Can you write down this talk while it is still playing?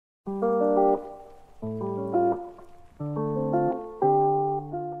Hello.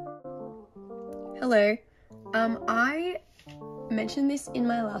 I mentioned this in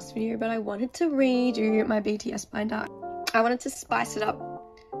my last video, but I wanted to redo my BTS binder. I wanted to spice it up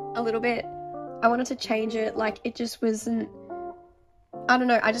a little bit. I wanted to change it, like it just wasn't, I don't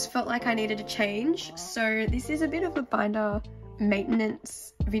know, I just felt like I needed a change. So this is a bit of a binder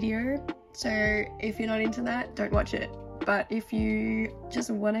maintenance video. So if you're not into that, don't watch it. But if you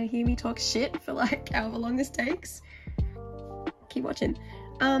just want to hear me talk shit for like however long this takes, keep watching.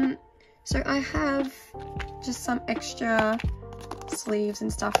 So I have just some extra sleeves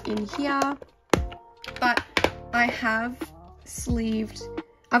and stuff in here, but I have sleeved,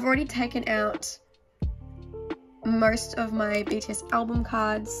 I've already taken out most of my BTS album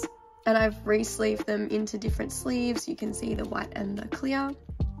cards and I've re-sleeved them into different sleeves. You can see the white and the clear.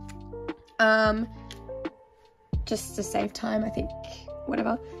 Just to save time, I think,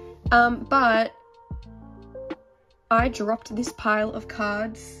 whatever. But I dropped this pile of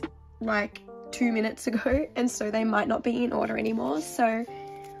cards like 2 minutes ago, and so they might not be in order anymore. So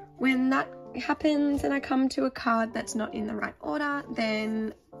when that happens and I come to a card that's not in the right order,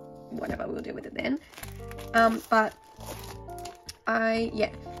 then whatever, we'll deal with it then. But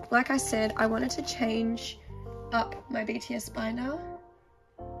like I said, I wanted to change up my BTS binder,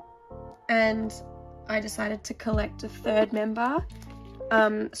 and I decided to collect a third member.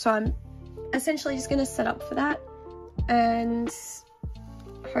 So I'm essentially just going to set up for that and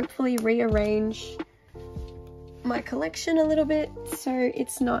hopefully rearrange my collection a little bit so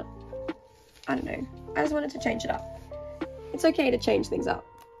it's not, I don't know, I just wanted to change it up. It's okay to change things up.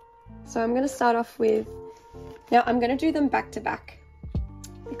 So I'm going to start off with, now I'm going to do them back to back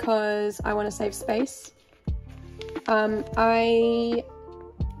because I want to save space. I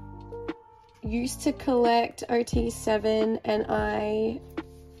used to collect OT7 and I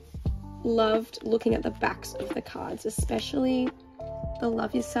loved looking at the backs of the cards, especially the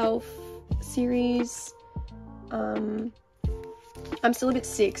Love Yourself series. I'm still a bit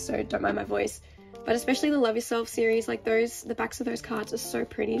sick, so don't mind my voice, but especially the Love Yourself series, like those, the backs of those cards are so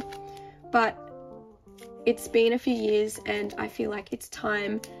pretty. But it's been a few years and I feel like it's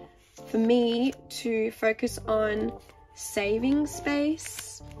time for me to focus on saving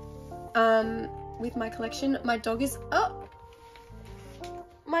space with my collection. My dog is up.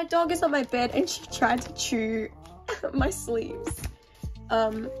 My dog is on my bed and she tried to chew my sleeves.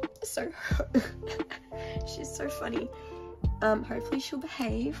 So she's so funny. Hopefully she'll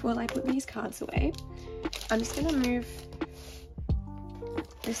behave while I put these cards away. I'm just gonna move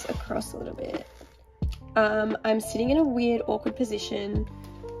this across a little bit. I'm sitting in a weird, awkward position.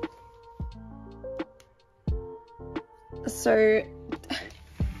 So,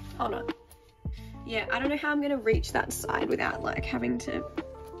 hold on. Yeah, I don't know how I'm gonna reach that side without like having to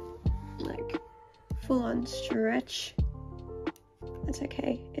like full on stretch. It's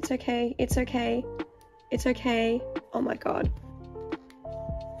okay, it's okay, it's okay, it's okay. Oh my god.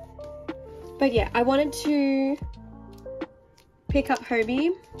 But yeah, I wanted to pick up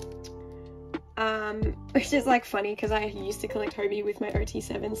Hobie, which is like funny because I used to collect Hobie with my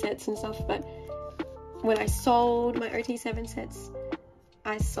OT7 sets and stuff, but when I sold my OT7 sets,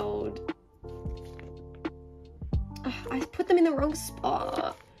 I put them in the wrong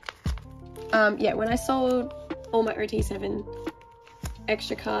spot. Yeah, when I sold all my OT7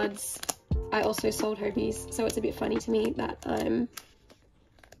 extra cards, I also sold Hobies, so it's a bit funny to me that I'm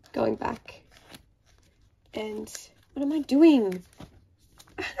going back and what am I doing?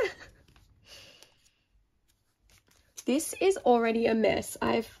 This is already a mess.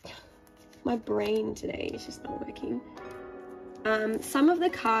 My brain today is just not working. Some of the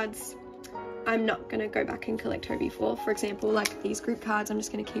cards I'm not gonna go back and collect Hobie for. For example, like these group cards, I'm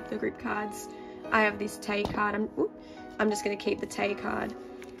just gonna keep the group cards. I have this Tay card, I'm just gonna keep the Tay card.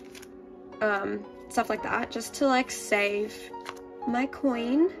 Stuff like that, just to like save my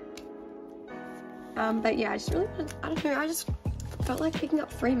coin. But yeah, I just really, I don't know, I just felt like picking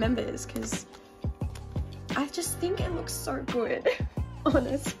up 3 members because I just think it looks so good on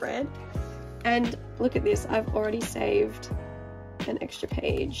a spread. And look at this, I've already saved an extra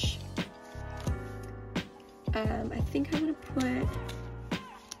page. I think I'm gonna put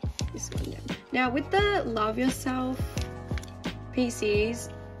this one down. Now with the Love Yourself PCs,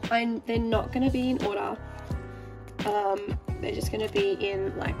 they're not gonna be in order. They're just gonna be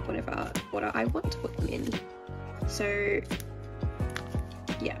in like whatever order I want to put them in. So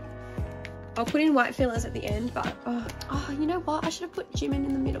yeah, I'll put in white fillers at the end, but oh, you know what? I should have put Jimin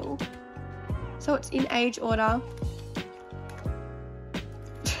in the middle. So it's in age order.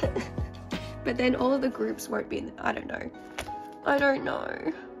 But then all of the groups won't be in, I don't know.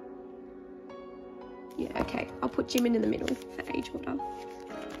 Yeah, okay. I'll put Jimin in the middle for age order.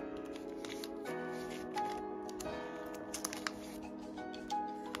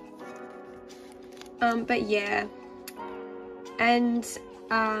 But yeah. And,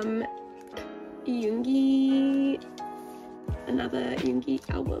 Yoongi, another Yoongi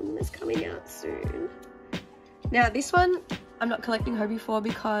album is coming out soon. Now this one, I'm not collecting Hobie for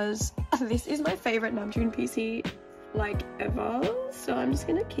because this is my favourite Namjoon PC, like, ever. So I'm just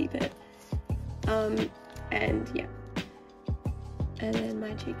gonna keep it. And yeah. And then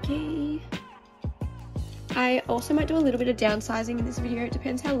my JK. I also might do a little bit of downsizing in this video. It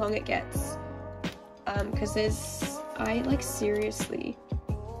depends how long it gets. Because I like seriously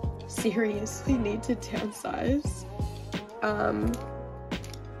need to downsize.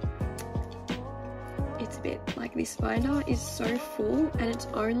 It's a bit like this binder is so full and it's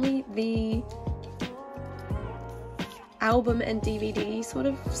only the album and DVD sort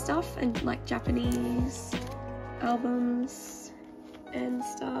of stuff and like Japanese albums and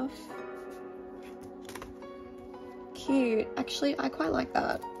stuff. Cute. Actually, I quite like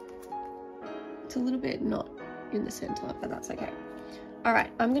that. It's a little bit not in the center, but that's okay. Alright,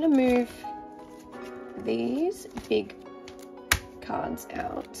 I'm gonna move these big cards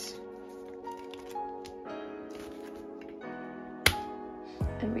out.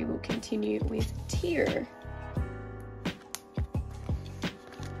 And we will continue with tier.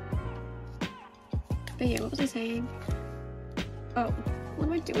 But yeah, what was I saying? Oh, what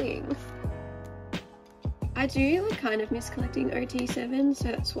am I doing? I do like kind of miss collecting OT7, so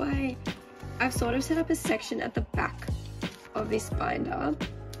that's why I've sort of set up a section at the back of this binder.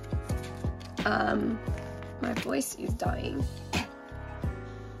 My voice is dying.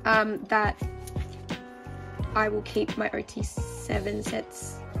 That I will keep my OT7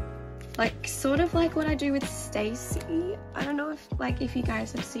 sets, like sort of like what I do with Stacy. I don't know if you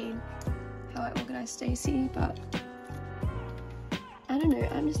guys have seen how I organize Stacy, but I don't know,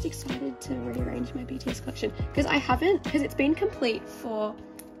 I'm just excited to rearrange my BTS collection because because it's been complete for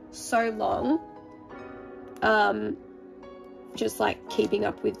so long. Just like keeping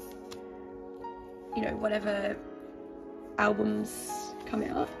up with, you know, whatever albums come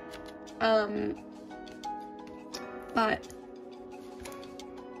out. But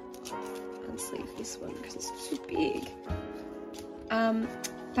let's leave this one because it's too big.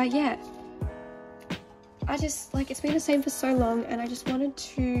 But yeah, I just like, it's been the same for so long and I just wanted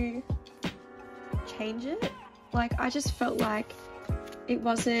to change it. Like, I just felt like it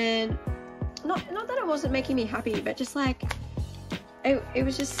wasn't, not that it wasn't making me happy, but just like it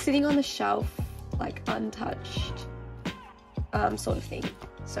was just sitting on the shelf, like untouched, sort of thing.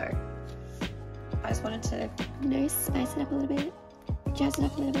 So I just wanted to, you know, spice it up a little bit, jazz it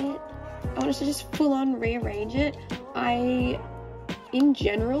up a little bit. I wanted to just full on rearrange it. In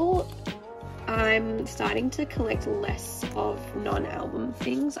general, I'm starting to collect less of non-album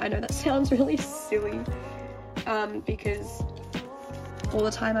things. I know that sounds really silly, because all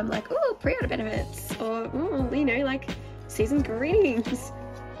the time I'm like, oh, pre-order benefits, or, you know, like, season's greetings.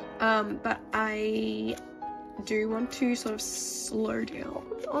 But I do want to sort of slow down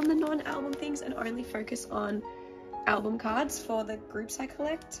on the non-album things and only focus on album cards for the groups I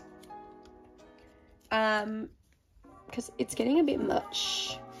collect. Because it's getting a bit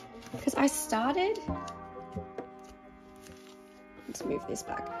much. Because I started, let's move this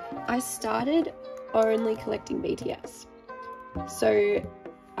back. I started only collecting BTS. So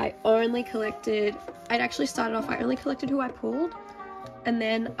I only collected, I'd actually started off, I only collected who I pulled, and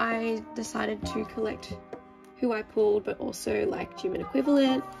then I decided to collect who I pulled but also like Jimin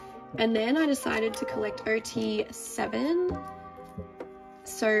equivalent, and then I decided to collect OT7.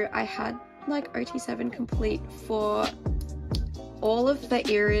 So I had like OT7 complete for all of the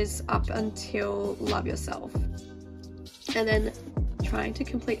eras up until Love Yourself, and then trying to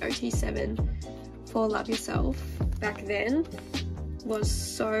complete OT7 for Love Yourself back then was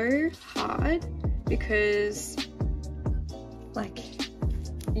so hard because like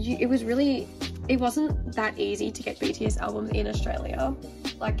it wasn't that easy to get BTS albums in Australia,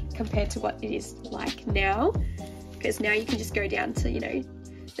 like compared to what it is like now, because now you can just go down to, you know,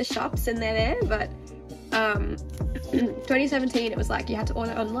 the shops and they're there. But 2017 it was like you had to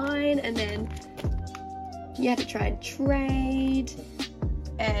order online and then you had to try and trade,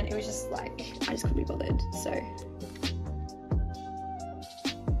 and it was just like I just couldn't be bothered. So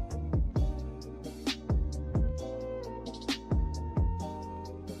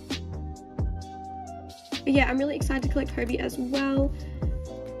but yeah, I'm really excited to collect Hobie as well.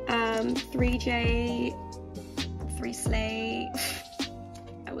 3J, 3 Slay.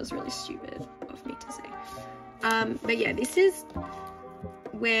 That was really stupid of me to say. But yeah, this is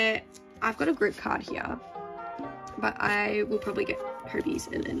where I've got a group card here, but I will probably get Hobie's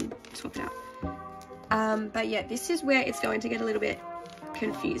and then swap it out. But yeah, this is where it's going to get a little bit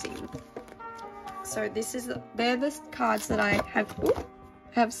confusing. So they're the cards that I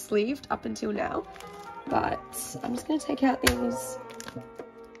have sleeved up until now, but I'm just going to take out these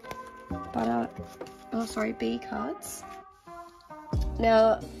B cards.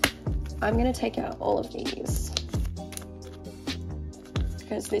 Now I'm going to take out all of these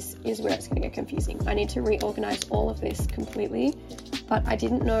because this is where it's going to get confusing. I need to reorganize all of this completely, but I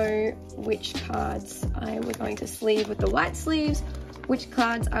didn't know which cards I was going to sleeve with the white sleeves, which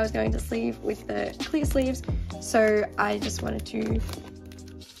cards I was going to sleeve with the clear sleeves, so I just wanted to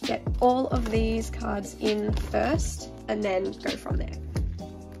get all of these cards in first and then go from there.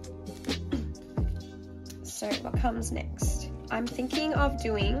 So what comes next? I'm thinking of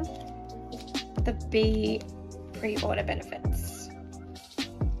doing the B pre-order benefits.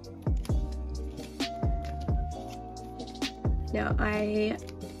 Now I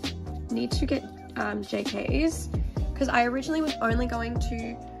need to get JKs because I originally was only going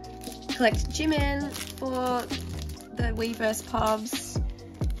to collect Jimin for the Weverse pubs,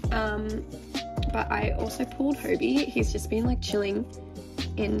 but I also pulled Hobie. He's just been like chilling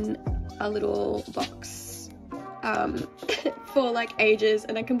in a little box for like ages,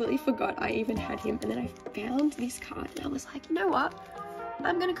 and I completely forgot I even had him, and then I found this card and I was like, you know what,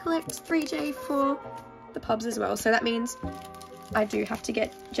 I'm gonna collect 3J for the pubs as well, so that means I do have to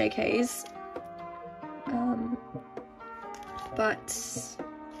get JKs, but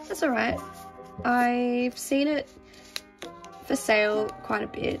that's alright. I've seen it for sale quite a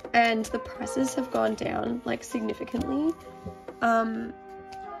bit and the prices have gone down like significantly.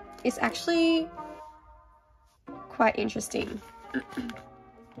 It's actually quite interesting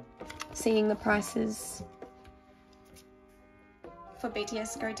seeing the prices for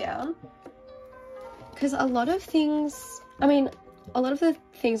BTS go down, because a lot of things, I mean, a lot of the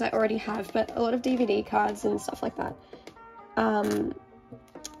things I already have, but a lot of DVD cards and stuff like that,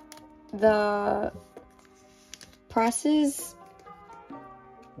 the prices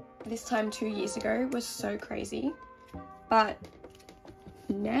this time 2 years ago was so crazy, but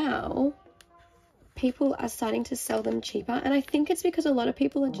now people are starting to sell them cheaper, and I think it's because a lot of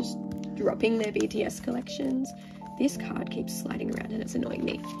people are just dropping their BTS collections. This card keeps sliding around and it's annoying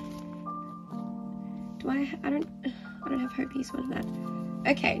me. I don't have Hobie's one of that.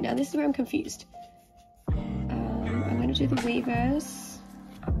 Okay, now this is where I'm confused. I'm going to do the Weverse.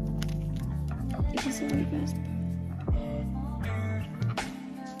 Is this a Weverse?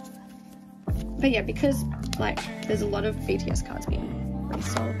 But yeah, because like there's a lot of BTS cards being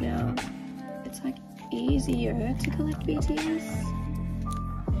resold now, it's like easier to collect BTS,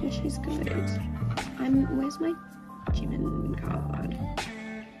 which is good. Where's my Jimin card?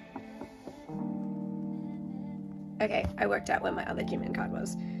 Okay, I worked out where my other Jimin card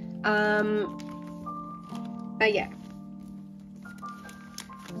was. But yeah.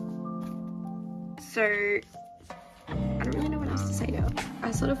 So I don't really know what else to say now.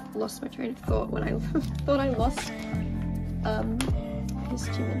 I sort of lost my train of thought when I thought I lost this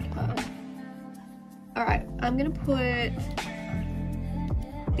Jimin card. Alright, I'm gonna put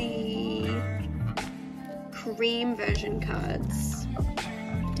the cream version cards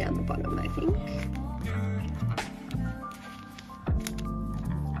down the bottom, I think.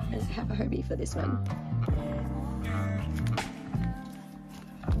 And I have a Hobie for this one.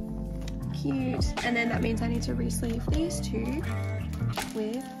 Cute. And then that means I need to re-sleeve these two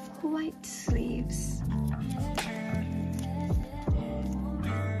with white sleeves.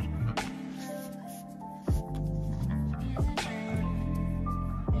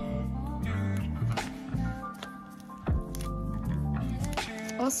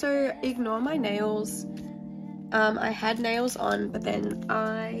 Also, ignore my nails. I had nails on, but then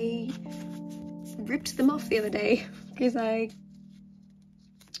I ripped them off the other day because I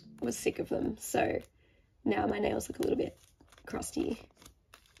was sick of them. So now my nails look a little bit crusty,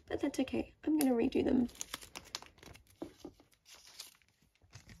 but that's okay. I'm gonna redo them.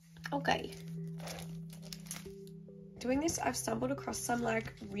 Okay. Doing this, I've stumbled across some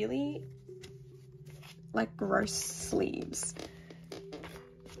like really like gross sleeves.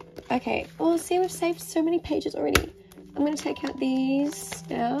 Okay, well, see, we've saved so many pages already. I'm going to take out these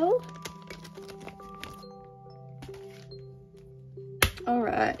now.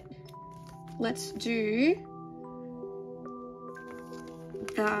 Alright, let's do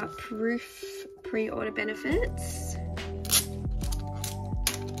the proof pre-order benefits.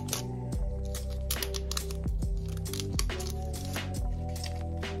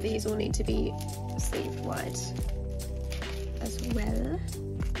 These will need to be sleeved white as well.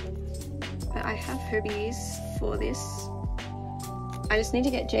 have Hobbies for this. I just need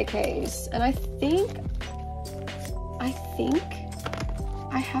to get JKs, and I think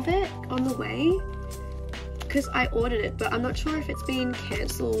I have it on the way because I ordered it, but I'm not sure if it's been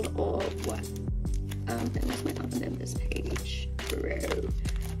cancelled or what. And there's my other members page. Bro,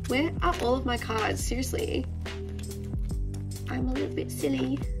 where are all of my cards? Seriously, I'm a little bit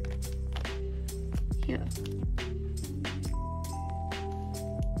silly. Here.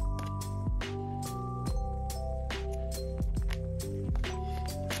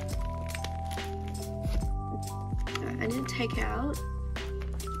 I need to take out, so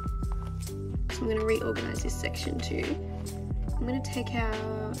I'm going to reorganize this section too. I'm going to take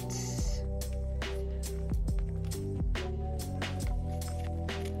out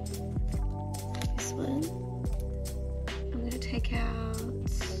this one. I'm going to take out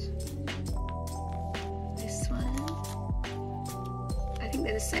this one. I think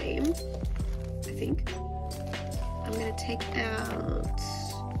they're the same. I think. I'm going to take out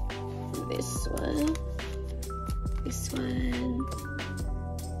this one. This one.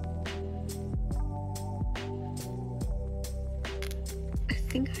 I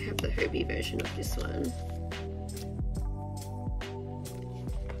think I have the Hobie version of this one.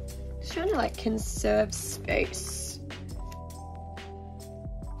 Just trying to like conserve space.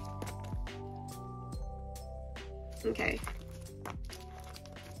 Okay.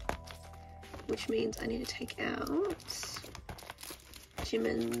 Which means I need to take out some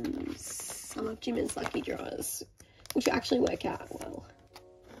of Jimin's lucky drawers, which will actually work out well.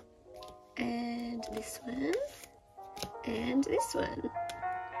 And this one, and this one.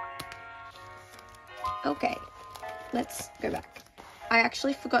 Okay, let's go back. I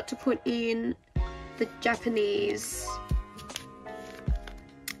actually forgot to put in the Japanese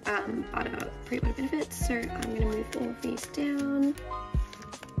butter pre-order benefits, so I'm going to move all of these down.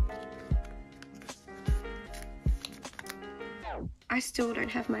 I still don't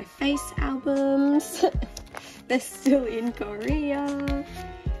have my face albums. They're still in Korea.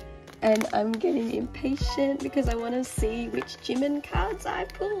 And I'm getting impatient because I want to see which Jimin cards I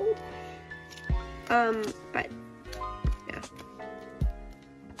pulled. But, yeah.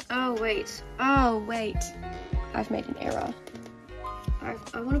 Oh, wait. I've made an error.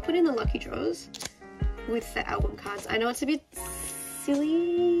 I want to put in the lucky draws with the album cards. I know it's a bit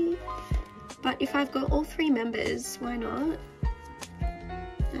silly, but if I've got all 3 members, why not?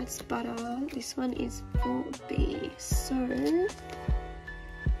 That's butter. This one is for B. So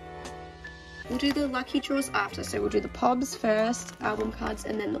we'll do the lucky draws after. So we'll do the POBs first, album cards,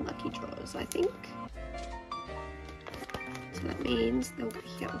 and then the lucky draws, I think. So that means they'll go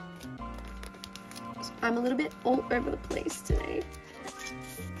here. So I'm a little bit all over the place today.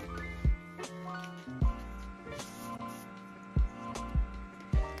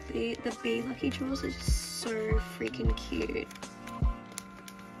 The B lucky draws are just so freaking cute.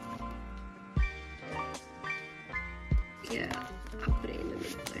 Yeah, I'll put it in the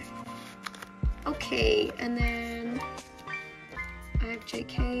middle there. Okay, and then I have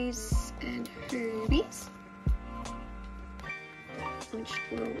JKs and Hobies, which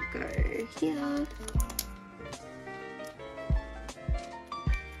will go here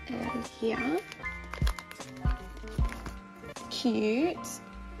and here. Cute.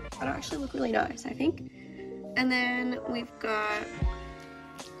 That'll actually look really nice, I think. And then we've got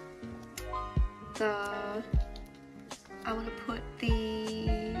I want to put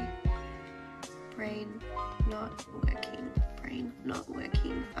the brain not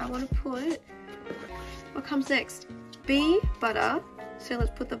working. I want to put, what comes next? B, butter. So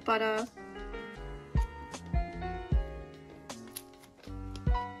let's put the butter.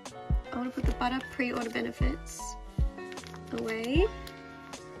 I want to put the butter pre-order benefits away.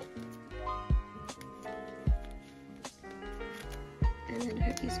 And then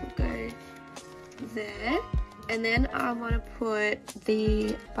Hobies will go there. And then I want to put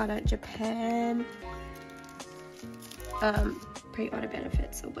the Butter Japan pre-order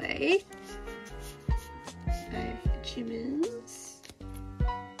benefits away. I have Jimin's.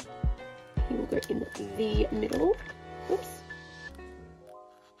 He will go in the middle. Oops.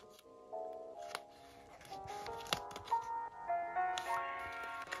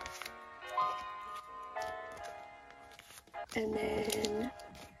 And then,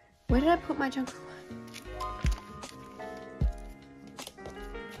 where did I put my Jungkook one?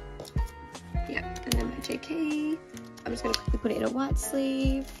 Yeah, and then my JK. I'm just going to quickly put it in a white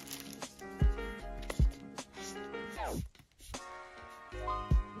sleeve.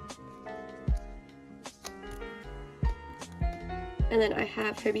 And then I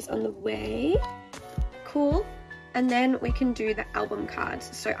have Hobies on the way. Cool. And then we can do the album cards.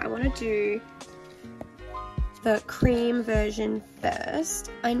 So I want to do the cream version first.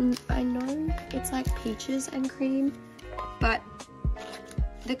 I know it's like peaches and cream, but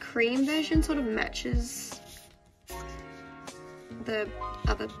the cream version sort of matches the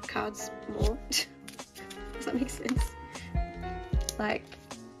other cards more. Does that make sense? Like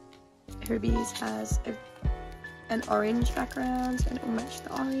Hobie's has an orange background and it will match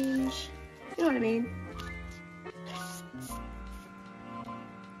the orange. You know what I mean?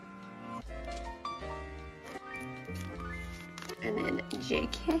 And then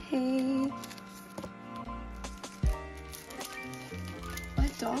JK. My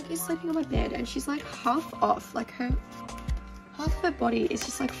dog is sleeping on my bed and she's like half off, like half of her body is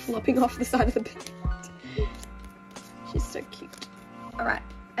just like flopping off the side of the bed. She's so cute. Alright,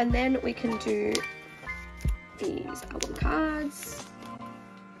 and then we can do these album cards.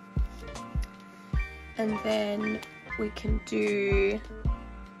 And then we can do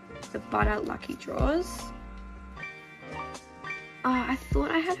the butter lucky draws. I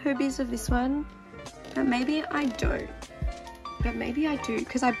thought I had Hobie's of this one, but maybe I don't. But maybe I do,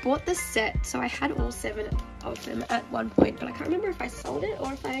 because I bought the set, so I had all 7 of them at one point, but I can't remember if I sold it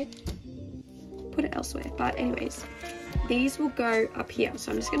or if I put it elsewhere. But anyways, these will go up here,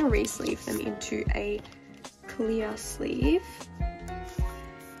 so I'm just going to re-sleeve them into a clear sleeve.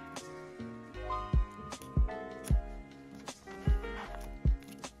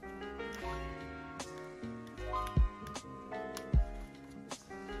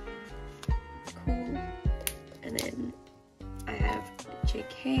 Cool. And then I have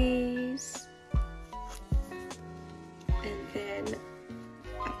JK's, and then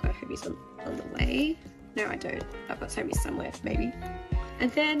I've got Hobie's on the way. No, I don't. I've got Hobie's somewhere, maybe.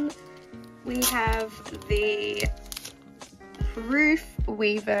 And then we have the Proof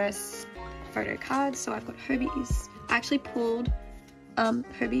Weverse photo cards. So I've got Hobie's. I actually pulled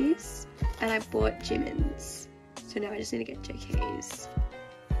Hobie's and I bought Jimin's. So now I just need to get JK's.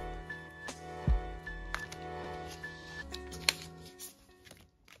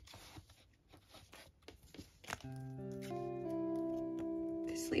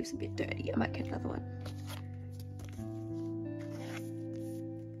 This sleeve's a bit dirty. I might get another one.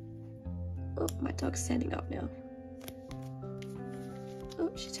 Oh, my dog's standing up now.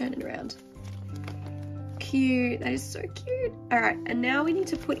 Oh, she's turning around. Cute. That is so cute. Alright, and now we need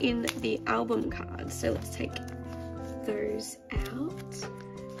to put in the album cards. So let's take those out.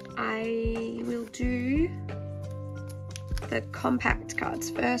 I will do the compact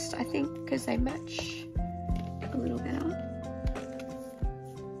cards first, I think, because they match a little better.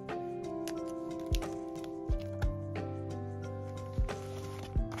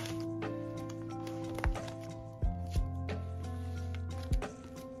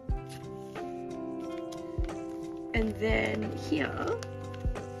 And then here,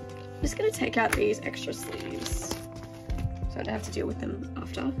 I'm just going to take out these extra sleeves so I don't have to deal with them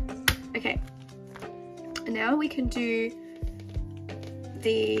after. Okay, and now we can do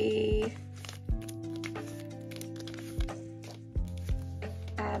the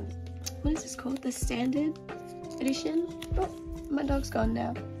what is this called? The standard edition. Oh, my dog's gone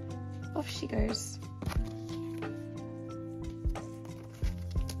now. Off she goes.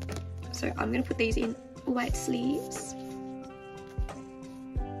 So I'm going to put these in white sleeves.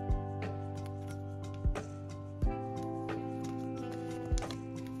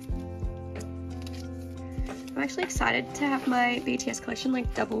 I'm actually excited to have my BTS collection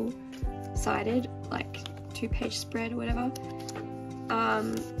like double-sided, like 2-page spread or whatever.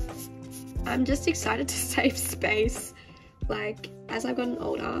 I'm just excited to save space. Like, as I've gotten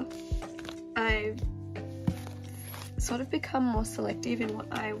older, I've sort of become more selective in what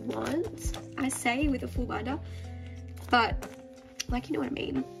I want, I say, with a full binder, but like, you know what I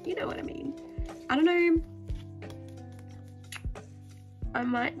mean, you know what I mean. I don't know, I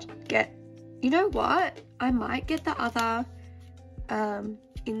might get, you know what, I might get the other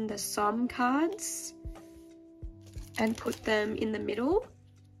in the SOM cards and put them in the middle,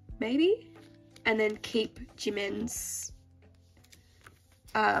 maybe, and then keep Jimin's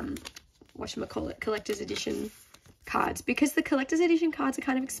whatchamacallit, collector's edition cards, because the collector's edition cards are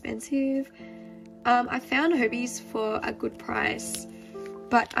kind of expensive. I found Hobie's for a good price,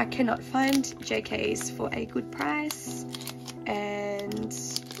 but I cannot find JK's for a good price, and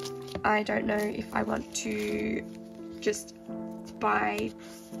I don't know if I want to just buy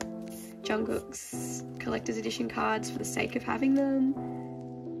Jungkook's collector's edition cards for the sake of having them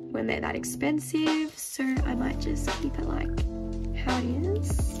when they're that expensive, so I might just keep it like how it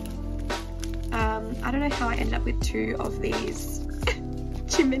is. I don't know how I ended up with 2 of these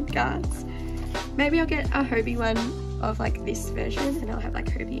Jimin cards. maybe I'll get a Hobie one of like this version, and I'll have like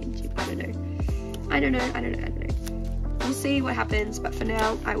Hobie and Jib. I don't know. We'll see what happens, but for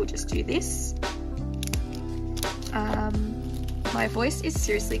now I will just do this. My voice is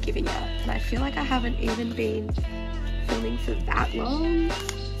seriously giving out, and I feel like I haven't even been filming for that long.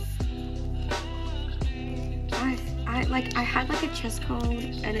 I had like a chest cold,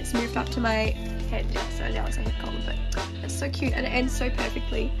 and it's moved up to my head, so now it's a head cold, but it's so cute and it ends so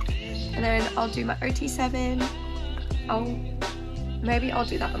perfectly. And then I'll do my OT7. Maybe I'll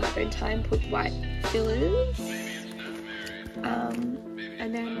do that on my own time, put white fillers.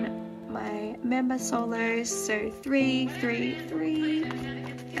 And then my member solos, so 3, 3, 3.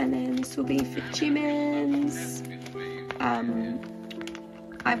 And then this will be for Jimin's.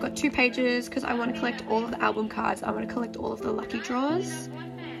 I've got 2 pages because I want to collect all of the album cards. I want to collect all of the lucky draws.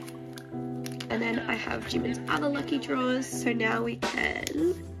 And then I have Jimin's other lucky draws, so now we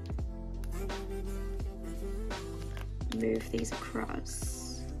can move these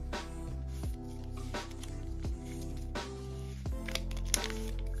across.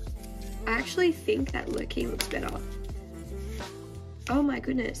 I actually think that low-key looks better. Oh my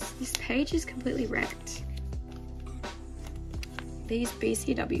goodness, this page is completely wrecked. These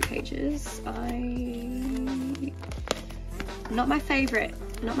BCW pages, not my favorite,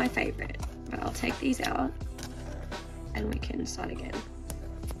 but I'll take these out and we can start again.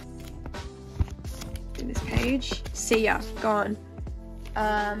 In this page, see ya, gone.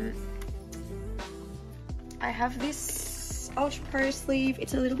 I have this Ultra Pro sleeve.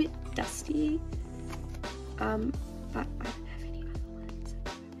 It's a little bit dusty, but I don't have any other ones.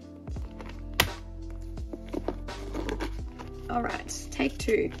 All right, take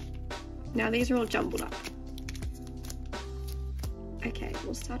 2. Now these are all jumbled up. Okay,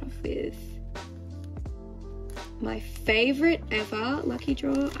 we'll start off with my favorite ever lucky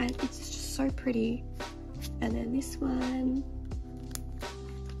draw. It's just so pretty. And then this one.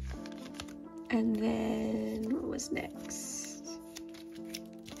 And then what was next?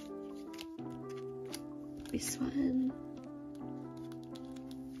 This one.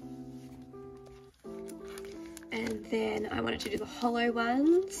 And then I wanted to do the hollow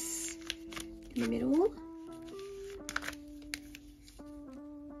ones in the middle.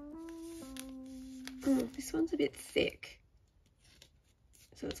 This one's a bit thick,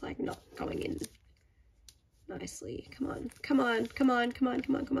 so it's like not going in nicely. Come on.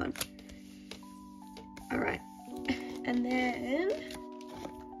 All right, and then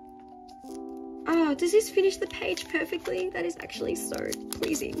does this finish the page perfectly? That is actually so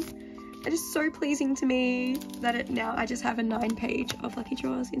pleasing. That is so pleasing to me that now I just have a 9-page of lucky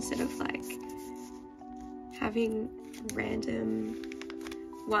draws instead of like having random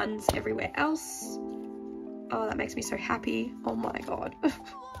ones everywhere else. Oh, that makes me so happy. Oh my god.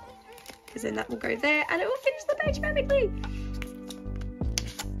 Because then that will go there and it will finish the page perfectly.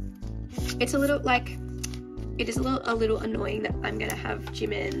 It's a little like, it is a little annoying that I'm gonna have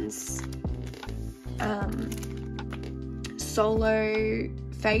Jimin's solo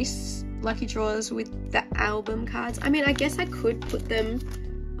face lucky draws with the album cards. I mean, I guess I could put them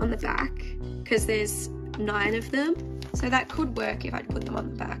on the back because there's 9 of them, so that could work if I put them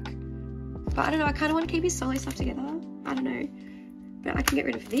on the back. But I don't know, I kind of want to keep his solo stuff together. I don't know. But I can get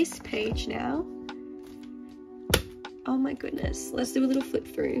rid of this page now. Oh my goodness. Let's do a little flip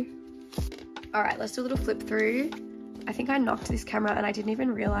through. Alright, let's do a little flip through. I think I knocked this camera and I didn't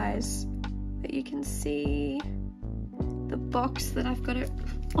even realize that you can see the box that I've got it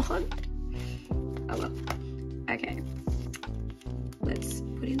on. Oh well. Okay. Let's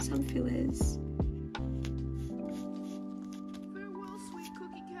put in some fillers.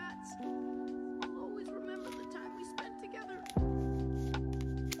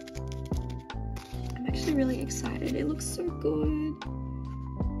 Really excited. It looks so good.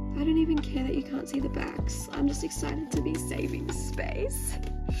 I don't even care that you can't see the backs. I'm just excited to be saving space.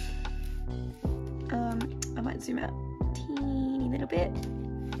 I might zoom out a teeny little bit.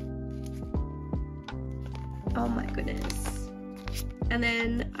 Oh my goodness. And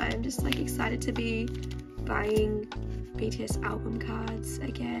then I'm just like excited to be buying BTS album cards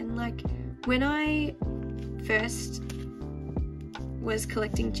again. Like when I first was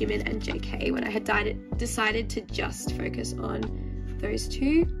collecting Jimin and JK, when I had decided to just focus on those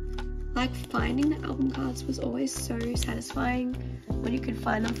 2, like finding the album cards was always so satisfying when you could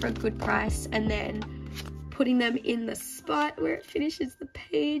find them for a good price, and then putting them in the spot where it finishes the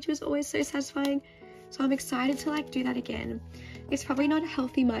page was always so satisfying. So I'm excited to like do that again. It's probably not a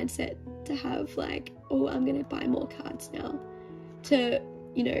healthy mindset to have like, oh, I'm gonna buy more cards now to,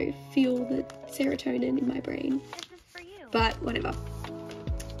 you know, feel the serotonin in my brain. But whatever.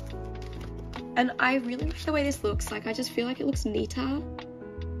 And I really like the way this looks. Like, I just feel like it looks neater.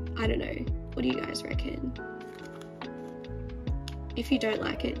 I don't know. What do you guys reckon? If you don't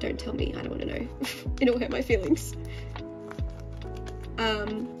like it, don't tell me. I don't want to know. It'll hurt my feelings.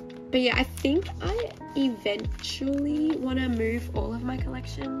 But yeah, I think I eventually want to move all of my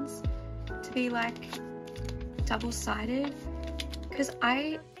collections to be like double-sided, because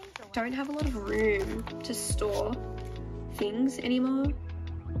I don't have a lot of room to store things anymore.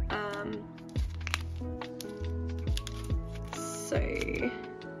 So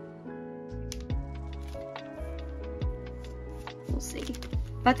we'll see.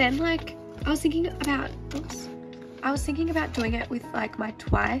 But then, like, I was thinking about doing it with like my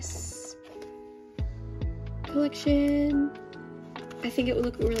twice collection. I think it would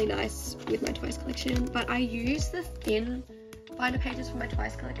look really nice with my twice collection, but I use the thin binder pages for my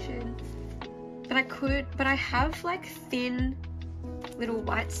twice collection. But I have like thin little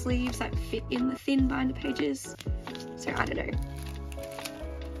white sleeves that fit in the thin binder pages. So I don't know.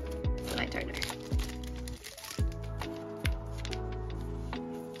 I don't know.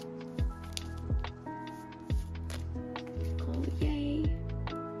 Oh, yay.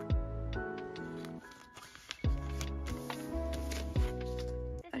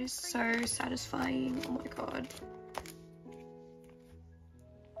 That is so satisfying. Oh my god.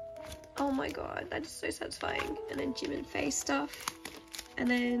 Oh my god, that is so satisfying. And then Jim and Faye stuff. And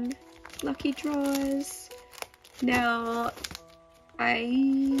then lucky draws. Now,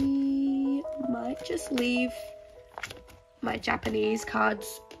 I might just leave my Japanese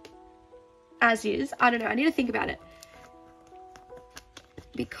cards as is. I don't know, I need to think about it.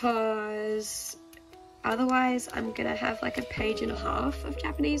 Because otherwise I'm gonna have like a page and a half of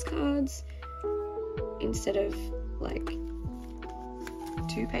Japanese cards instead of like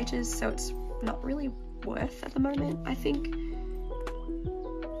 2 pages, so it's not really worth at the moment, I think,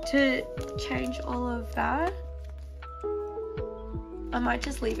 to change all of that. I might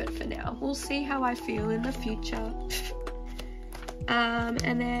just leave it for now. We'll see how I feel in the future. And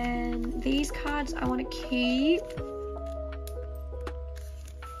then these cards I want to keep.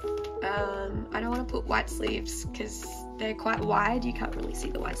 I don't want to put white sleeves because they're quite wide. You can't really see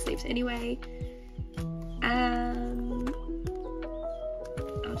the white sleeves anyway.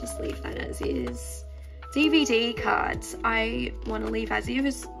 I'll just leave that as is. DVD cards I want to leave as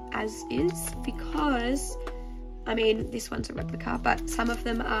is because, I mean, this one's a replica, but some of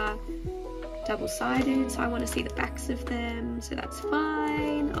them are double-sided, so I want to see the backs of them, so that's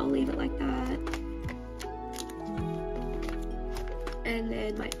fine. I'll leave it like that. And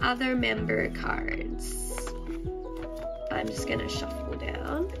then my other member cards, I'm just going to shuffle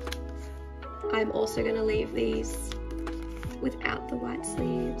down. I'm also going to leave these without the white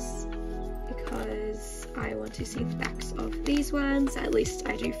sleeves because I want to see the backs of these ones, at least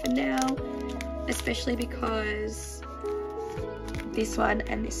I do for now, especially because this one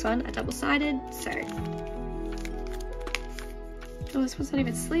and this one are double-sided, so. Oh, this one's not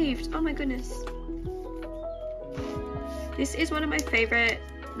even sleeved. Oh my goodness. This is one of my favorite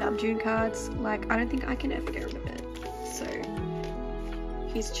Namjoon cards. Like, I don't think I can ever get rid of it. So,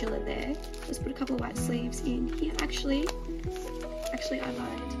 he's chilling there. Let's put a couple of white sleeves in here. Actually, I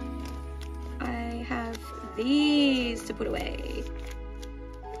lied. I have these to put away.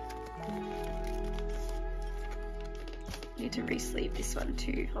 Need to re-sleeve this one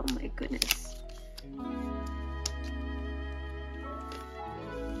too. Oh my goodness.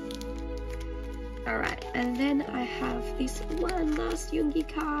 Alright, and then I have this one last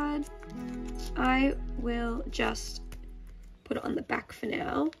Yoongi card. I will just put it on the back for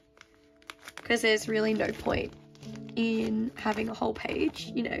now because there's really no point in having a whole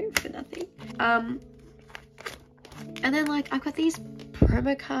page, you know, for nothing. And then, like, I've got these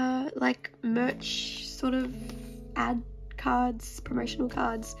promo card, like, merch sort of ad cards, promotional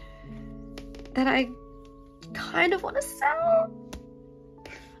cards that I kind of want to sell.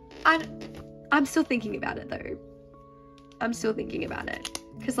 I'm still thinking about it though. I'm still thinking about it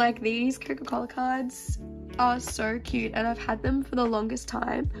because, like, these Coca-Cola cards are so cute and I've had them for the longest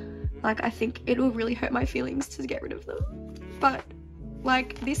time. Like, I think it will really hurt my feelings to get rid of them, but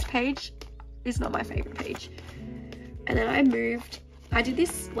like, this page is not my favorite page. And then I did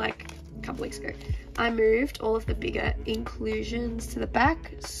this like a couple weeks ago. I moved all of the bigger inclusions to the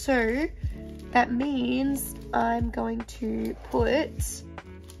back, so that means I'm going to put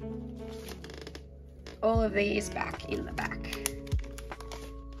all of these back in the back.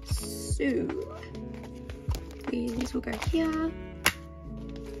 So these will go here.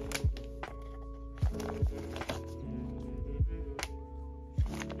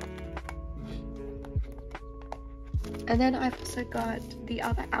 And then I've also got the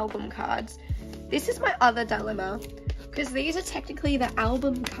other album cards. this is my other dilemma, because these are technically the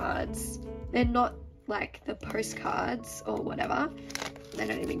album cards. They're not like the postcards or whatever. They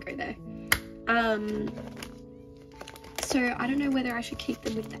don't even go there. So I don't know whether I should keep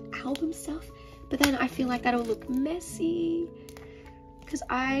them with the album stuff, but then I feel like that'll look messy, because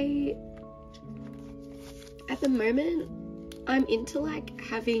at the moment, I'm into like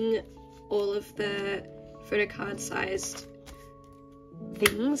having all of the photocard sized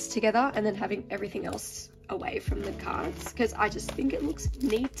things together and then having everything else away from the cards, because I just think it looks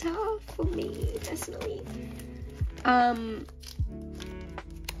neater for me personally. I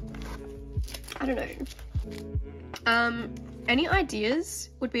don't know. Any ideas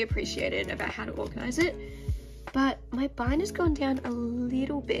would be appreciated about how to organize it, but my binder's gone down a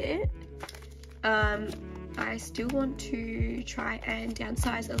little bit. I still want to try and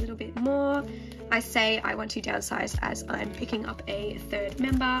downsize a little bit more. I say I want to downsize as I'm picking up a third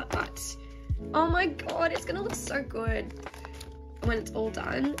member, but oh my god, it's gonna look so good when it's all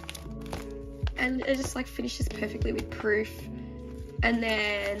done. And it just like finishes perfectly with proof. And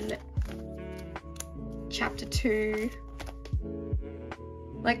then chapter 2,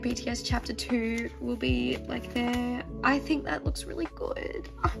 like BTS chapter 2 will be like there. I think that looks really good.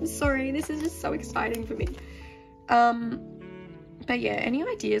 I'm sorry, this is just so exciting for me. But yeah, any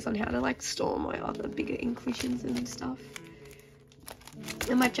ideas on how to like store my other bigger inclusions and stuff?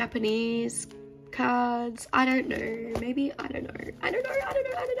 And my Japanese cards, I don't know, maybe, I don't know.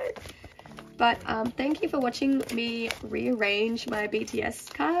 But thank you for watching me rearrange my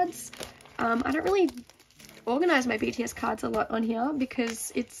BTS cards. I don't really organize my BTS cards a lot on here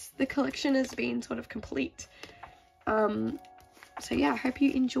because the collection has been sort of complete. So yeah, I hope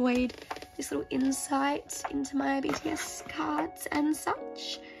you enjoyed this little insight into my BTS cards and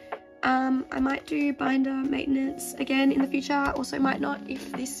such. I might do binder maintenance again in the future, also might not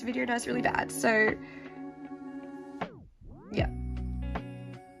if this video does really bad. So yeah,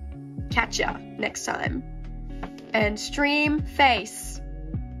 catch ya next time, and stream face.